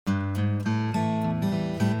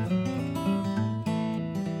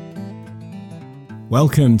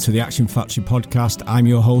Welcome to the Action Factory podcast. I'm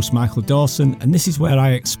your host, Michael Dawson, and this is where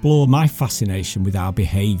I explore my fascination with our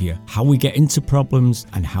behaviour, how we get into problems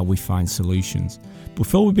and how we find solutions.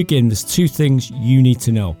 Before we begin, there's two things you need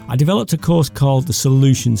to know. I developed a course called the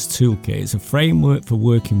Solutions Toolkit. It's a framework for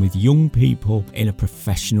working with young people in a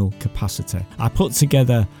professional capacity. I put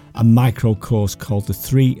together a micro course called The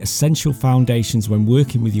 3 Essential Foundations When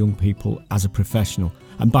Working with Young People as a Professional.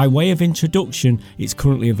 And by way of introduction, it's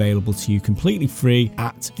currently available to you completely free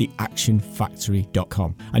at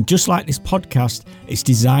theactionfactory.com. And just like this podcast, it's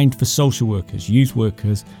designed for social workers, youth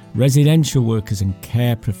workers, residential workers and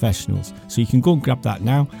care professionals. So you can go and grab that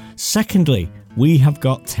now. Secondly, we have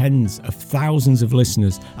got tens of thousands of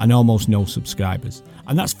listeners and almost no subscribers.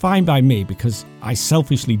 And that's fine by me because I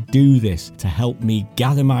selfishly do this to help me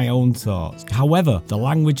gather my own thoughts. However, the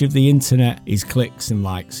language of the internet is clicks and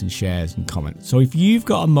likes and shares and comments. So if you've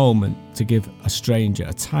got a moment to give a stranger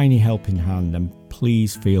a tiny helping hand, then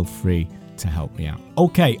please feel free to help me out.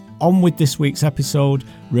 Okay, on with this week's episode.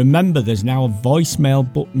 Remember, there's now a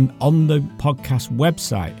voicemail button on the podcast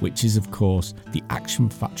website, which is, of course,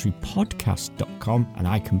 theactionfactorypodcast.com, and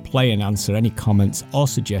I can play and answer any comments or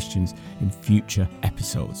suggestions in future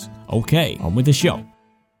episodes. Okay, on with the show.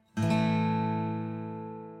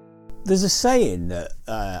 There's a saying that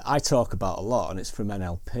I talk about a lot, and it's from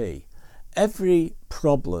NLP. Every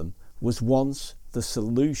problem was once the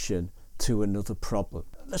solution to another problem.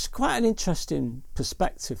 That's quite an interesting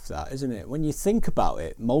perspective, that, isn't it? When you think about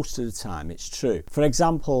it, most of the time it's true. For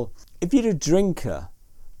example, if you're a drinker,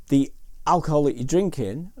 the alcohol that you're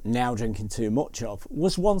drinking, now drinking too much of,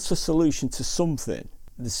 was once a solution to something.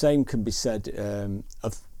 The same can be said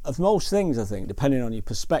of most things, I think, depending on your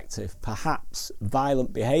perspective. Perhaps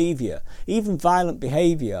violent behaviour, even violent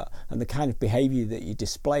behaviour and the kind of behaviour that you're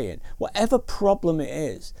displaying, whatever problem it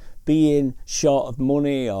is, being short of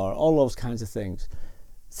money or all those kinds of things.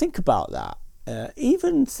 Think about that.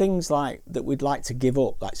 Even things like that we'd like to give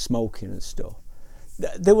up, like smoking and stuff,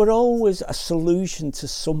 there were always a solution to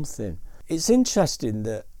something. It's interesting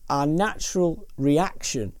that our natural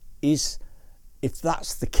reaction is, if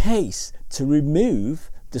that's the case, to remove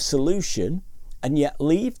the solution and yet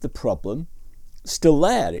leave the problem still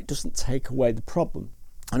there. It doesn't take away the problem.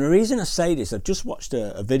 And the reason I say this, I've just watched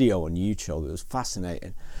a video on YouTube that was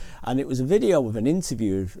fascinating. And it was a video of an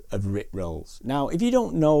interview of Rick Rolls. Now, if you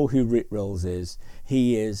don't know who Rick Rolls is,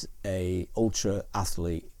 he is a ultra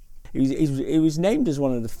athlete. He was named as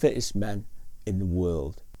one of the fittest men in the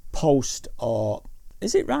world. Post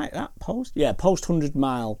 100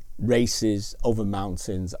 mile races over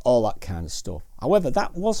mountains, all that kind of stuff. However,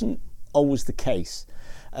 that wasn't always the case.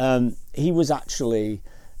 He was actually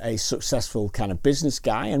a successful kind of business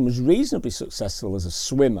guy and was reasonably successful as a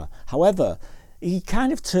swimmer. However, he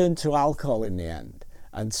kind of turned to alcohol in the end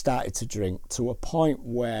and started to drink to a point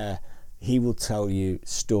where he will tell you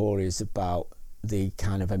stories about the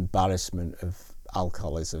kind of embarrassment of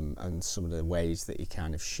alcoholism and some of the ways that he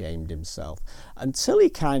kind of shamed himself, until he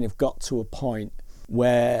kind of got to a point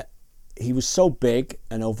where he was so big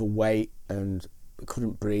and overweight and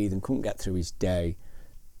couldn't breathe and couldn't get through his day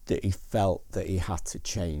that he felt that he had to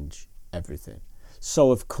change everything. So,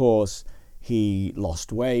 of course, he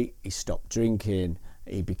lost weight, he stopped drinking,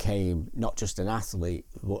 he became not just an athlete,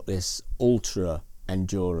 but this ultra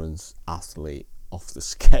endurance athlete, off the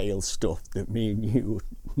scale stuff that me and you would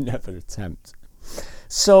never attempt.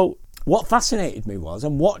 So what fascinated me was,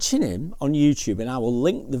 I'm watching him on YouTube, and I will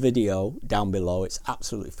link the video down below. It's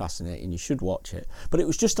absolutely fascinating, you should watch it. But it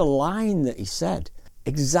was just a line that he said,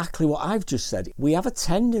 exactly what I've just said. We have a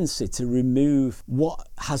tendency to remove what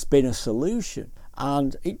has been a solution.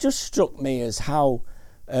 And it just struck me as how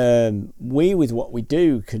we, with what we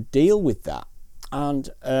do, could deal with that. And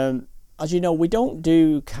as you know, we don't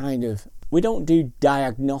do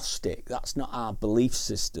diagnostic. That's not our belief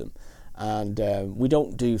system. And we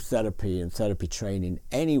don't do therapy and therapy training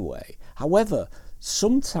anyway. However,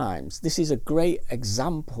 sometimes this is a great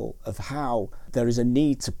example of how there is a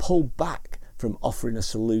need to pull back from offering a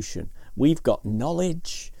solution. We've got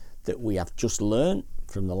knowledge that we have just learned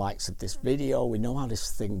from the likes of this video. We know how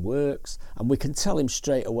this thing works, and we can tell him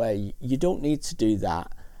straight away, you don't need to do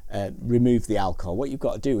that, remove the alcohol. What you've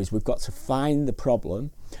got to do is we've got to find the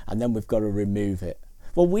problem and then we've got to remove it.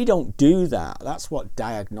 Well, we don't do that. That's what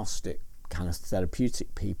diagnostic kind of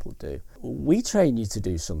therapeutic people do. We train you to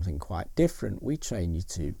do something quite different. We train you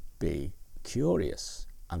to be curious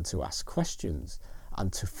and to ask questions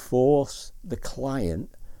and to force the client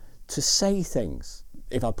to say things,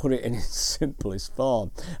 if I put it in its simplest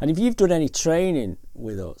form. And if you've done any training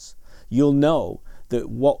with us, you'll know that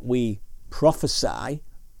what we prophesy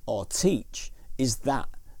or teach is that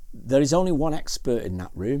there is only one expert in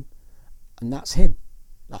that room, and that's him.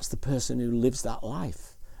 That's the person who lives that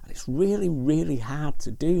life. And it's really, really hard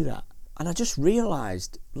to do that. And I just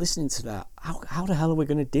realised, listening to that, how the hell are we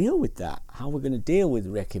going to deal with that? How are we going to deal with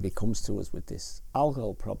Rick if he comes to us with this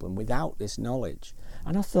alcohol problem without this knowledge?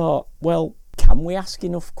 And I thought, well, can we ask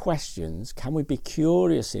enough questions? Can we be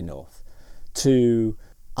curious enough to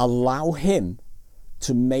allow him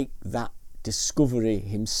to make that discovery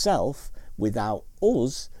himself without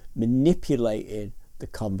us manipulating the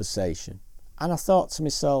conversation? And I thought to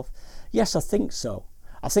myself, yes, I think so.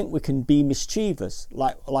 I think we can be mischievous,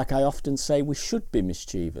 like I often say we should be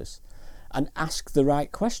mischievous, and ask the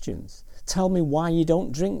right questions. Tell me why you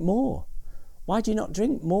don't drink more. Why do you not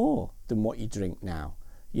drink more than what you drink now?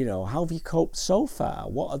 You know, how have you coped so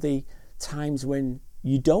far? What are the times when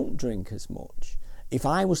you don't drink as much? If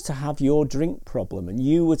I was to have your drink problem and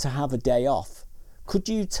you were to have a day off, could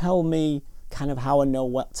you tell me kind of how I know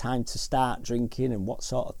what time to start drinking and what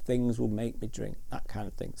sort of things will make me drink, that kind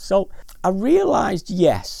of thing? So I realised,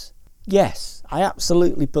 yes, I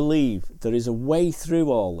absolutely believe there is a way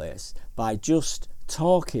through all this by just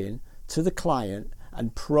talking to the client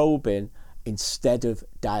and probing instead of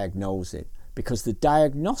diagnosing, because the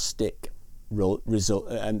diagnostic route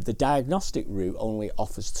only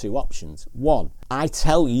offers two options. One, I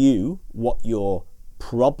tell you what your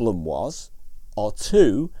problem was, or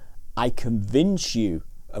two, I convince you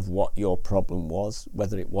of what your problem was,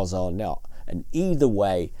 whether it was or not. And either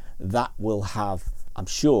way, that will have, I'm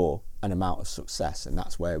sure, an amount of success. And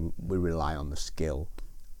that's where we rely on the skill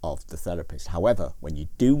of the therapist. However, when you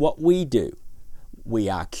do what we do, we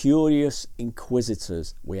are curious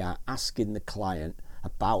inquisitors. We are asking the client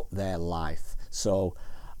about their life. So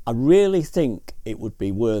I really think it would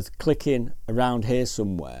be worth clicking around here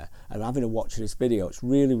somewhere and having a watch of this video. It's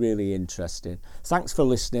really, really interesting. Thanks for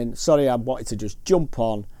listening. Sorry, I wanted to just jump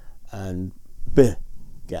on and get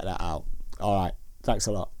that out. All right, thanks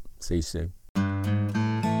a lot. See you soon.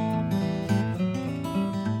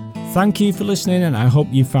 Thank you for listening, and I hope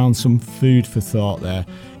you found some food for thought there.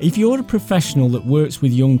 If you're a professional that works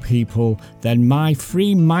with young people, then my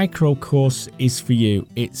free micro course is for you.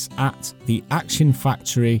 It's at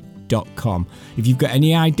theactionfactory.com. If you've got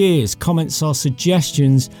any ideas, comments or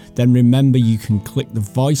suggestions, then remember you can click the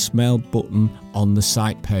voicemail button on the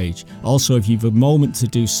site page. Also, if you've a moment to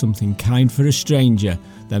do something kind for a stranger,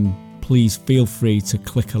 then please feel free to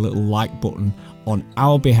click a little like button on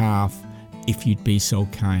our behalf if you'd be so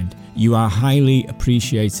kind. You are highly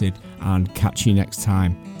appreciated, and catch you next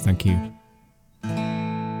time. Thank you.